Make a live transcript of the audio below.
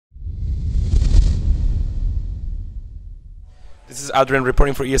This is Adrian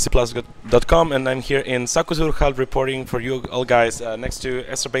reporting for ESCplus.com, and I'm here in Sakusurhal reporting for you all guys next to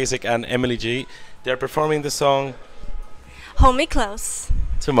Extra Basic and Emily G. They're performing the song Hold Me Close.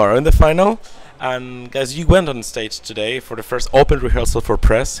 tomorrow in the final. And guys, you went on stage today for the first open rehearsal for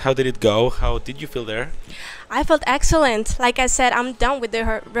press. How did it go? How did you feel there? I felt excellent. Like I said, I'm done with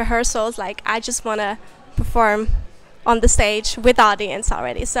the rehearsals. Like, I just want to perform on the stage with audience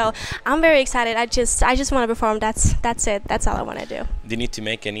already. So I'm very excited. I just want to perform. That's it. That's all I want to do. Do you need to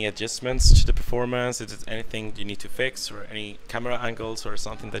make any adjustments to the performance? Is it anything you need to fix, or any camera angles or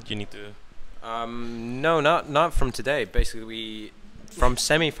something that you need to? No, not from today. Basically, from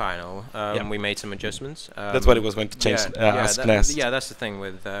semi-final, we made some adjustments. That's what it was going to change. That's the thing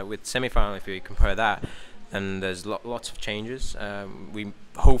with semi-final. If you compare that, and there's lots of changes. We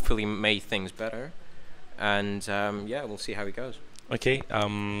hopefully made things better, and we'll see how it goes. Okay.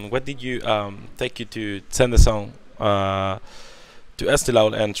 What did you take you to send the song to Eesti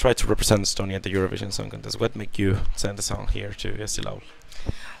Laul and try to represent Estonia at the Eurovision Song Contest? What made you send the song here to Eesti Laul?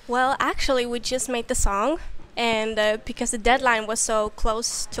 Well, actually, we just made the song, and because the deadline was so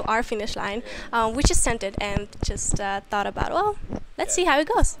close to our finish line, we just sent it and just thought about, well, let's see how it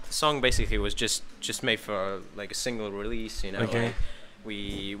goes. The song basically was just made for like a single release, you know. Okay. Like,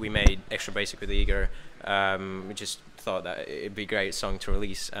 we made Extra Basic with Igor. We just thought that it'd be a great song to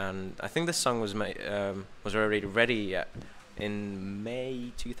release, and I think this song was already ready in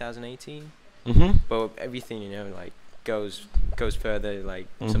May 2018. But everything, you know, like goes further, like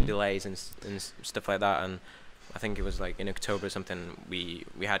some delays and stuff like that, and I think it was like in October or something, we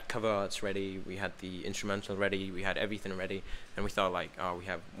had cover arts ready, we had the instrumental ready, we had everything ready, and we thought like, oh, we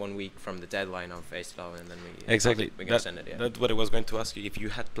have 1 week from the deadline of Eesti Laul, and then we're gonna send it. Yeah. That's what I was going to ask you. If you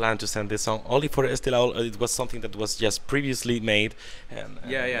had planned to send this song only for Eesti Laul, or it was something that was just previously made. And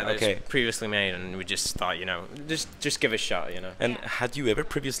okay, previously made, and we just thought, you know, just give it a shot, you know. And had you ever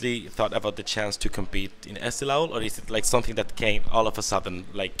previously thought about the chance to compete in Eesti Laul, or is it like something that came all of a sudden?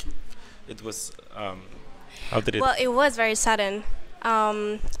 Like it was. How did it? Well, it was very sudden.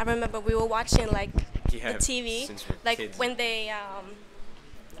 I remember we were watching like the TV, like kids. when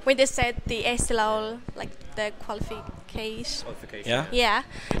they said the Eesti Laul, like the qualification. Yeah. Yeah,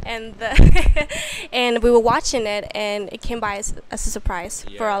 and and we were watching it, and it came by as a surprise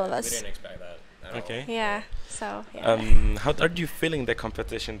for all of us. We didn't expect that at all. Okay. Yeah. So. Yeah. How are you feeling the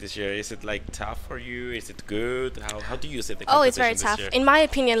competition this year? Is it like tough for you? Is it good? How do you see the competition? Oh, it's very this tough. year? In my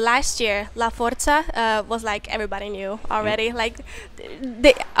opinion, last year La Forza was like everybody knew already. Like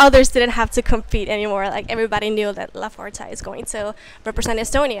the others didn't have to compete anymore. Like everybody knew that La Forza is going to represent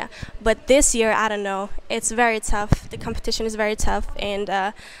Estonia. But this year, I don't know. It's very tough. The competition is very tough, and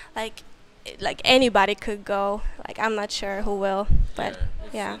like anybody could go. Like I'm not sure who will, but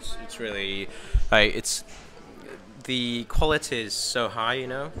yeah. It's really like the quality is so high, you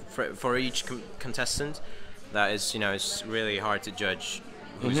know, for each contestant, that is, you know, it's really hard to judge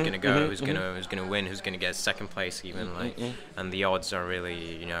who's gonna go, who's gonna win, who's gonna get second place even, and the odds are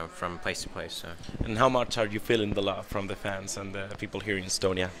really, you know, from place to place. So. And how much are you feeling the love from the fans and the people here in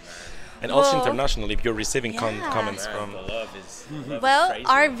Estonia? And also internationally, if you're receiving comments from. The love is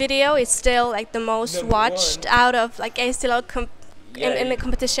our video is still like the most watched out of like Eesti Laul in the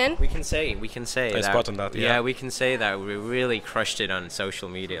competition. We can say I spot on that. Yeah, we can say that we really crushed it on social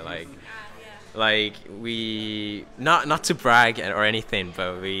media. Like we not to brag or anything,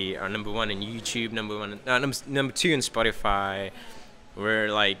 but we are #1 in YouTube, number 2 in Spotify.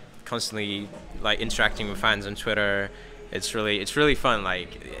 We're like constantly like interacting with fans on Twitter. It's really fun. Like,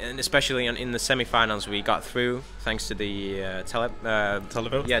 and especially in the semi-finals, we got through thanks to the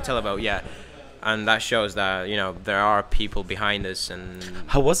televote. Yeah, televote. Yeah. And that shows that, you know, there are people behind us. And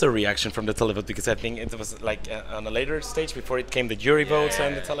how was the reaction from the televote? Because I think it was like on a later stage before it came the jury votes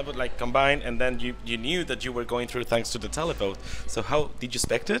and the televote like combined, and then you knew that you were going through thanks to the televote. So how did you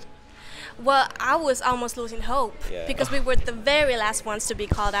expect it? Well, I was almost losing hope because we were the very last ones to be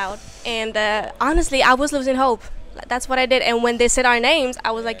called out, and honestly, I was losing hope. That's what I did, and when they said our names,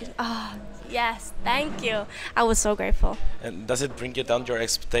 I was like, oh. Yes, thank you. I was so grateful. And does it bring you down your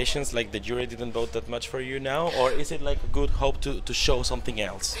expectations? Like the jury didn't vote that much for you now, or is it like a good hope to show something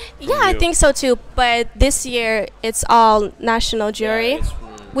else? Yeah, I think so too. But this year it's all national jury,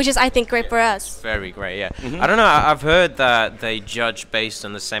 which is I think great for us. It's very great. Yeah. I don't know. I've heard that they judge based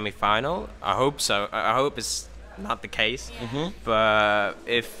on the semi-final. I hope so. I hope it's not the case. But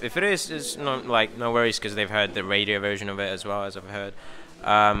if it is, it's no worries, because they've heard the radio version of it as well, as I've heard.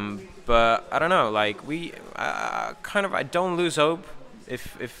 But I don't know, like I don't lose hope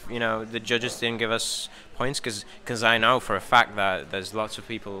if you know the judges didn't give us points, because I know for a fact that there's lots of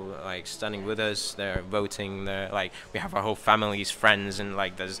people like standing with us. They're voting. They're like, we have our whole families, friends, and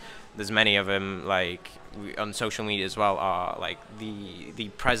like there's many of them like on social media as well. Are like the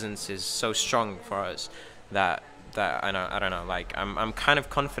presence is so strong for us that I don't know, like I'm kind of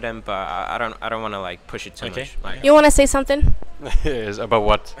confident, but I don't want to like push it too much. Like, You want to say something? Yes, about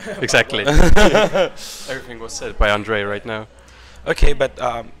what exactly? Everything was said by Andre right now. Okay, but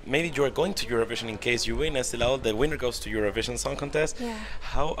maybe you are going to Eurovision in case you win Eesti Laul. The winner goes to Eurovision Song Contest. Yeah.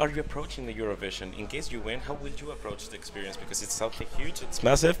 How are you approaching the Eurovision? In case you win, how will you approach the experience? Because it's something huge, it's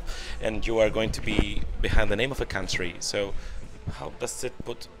massive, and you are going to be behind the name of a country. So how does it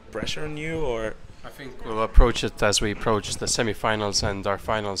put pressure on you, or? I think we'll approach it as we approach the semi-finals and our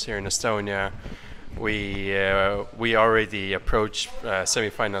finals here in Estonia. We already approach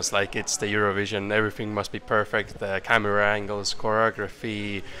semi-finals like it's the Eurovision. Everything must be perfect. The camera angles,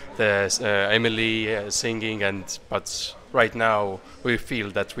 choreography, the Emily singing, but right now we feel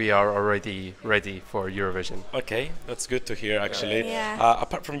that we are already ready for Eurovision. Okay, that's good to hear actually. Yeah.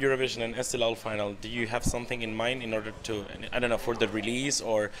 Apart from Eurovision and Eesti Laul final, do you have something in mind in order to, I don't know, for the release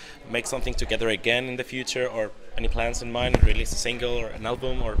or make something together again in the future, or any plans in mind, release a single or an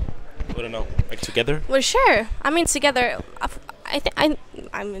album, or I don't know, like together? Well, sure. I mean, together.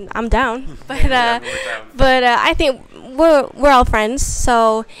 I'm down, but I think we're all friends.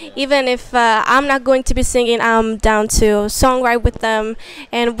 So even if I'm not going to be singing, I'm down to songwrite with them,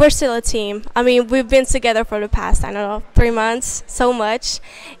 and we're still a team. I mean, we've been together for the past, I don't know, 3 months, so much,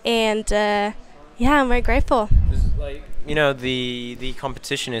 and yeah, I'm very grateful. like, you know, the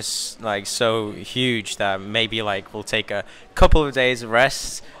competition is like so huge that maybe like we'll take a couple of days of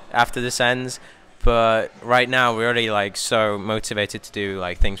rest after this ends, but right now we're already like so motivated to do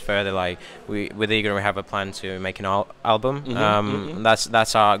like things further. Like with Igor, we have a plan to make an album.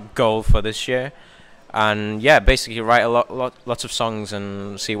 That's our goal for this year, and yeah, basically write lots of songs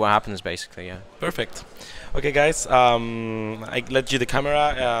and see what happens. Basically, yeah. Perfect. Okay, guys, I let you the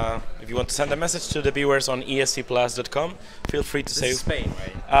camera. If you want to send a message to the viewers on ESCplus.com, feel free to say. This is Spain,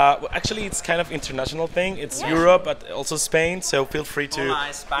 right? Well, actually, it's kind of international thing. It's Europe, but also Spain. So feel free to. Hola,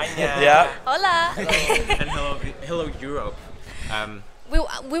 España. Yeah. Hola. And hello, Europe.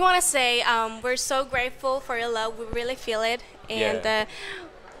 We want to say we're so grateful for your love. We really feel it, and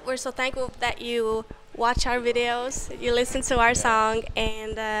we're so thankful that you watch our videos, you listen to our song,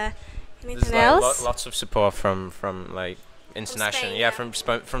 and anything else. Lots of support from like international,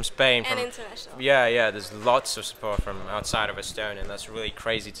 Spain, from Spain, and from international. yeah. There's lots of support from outside of Estonia, and that's really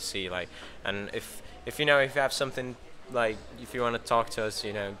crazy to see. Like, and if you know, if you have something, like if you want to talk to us,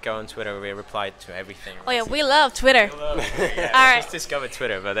 you know, go on Twitter. We reply to everything. Oh yeah, we love Twitter. All right. Just discovered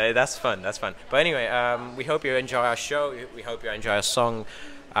Twitter, but that's fun. That's fun. But anyway, we hope you enjoy our show. We hope you enjoy our song.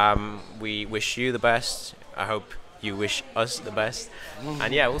 We wish you the best. I hope you wish us the best.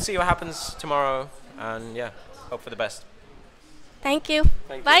 And yeah, we'll see what happens tomorrow. And yeah, hope for the best. Thank you.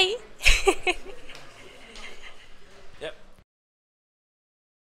 Thank you. Bye.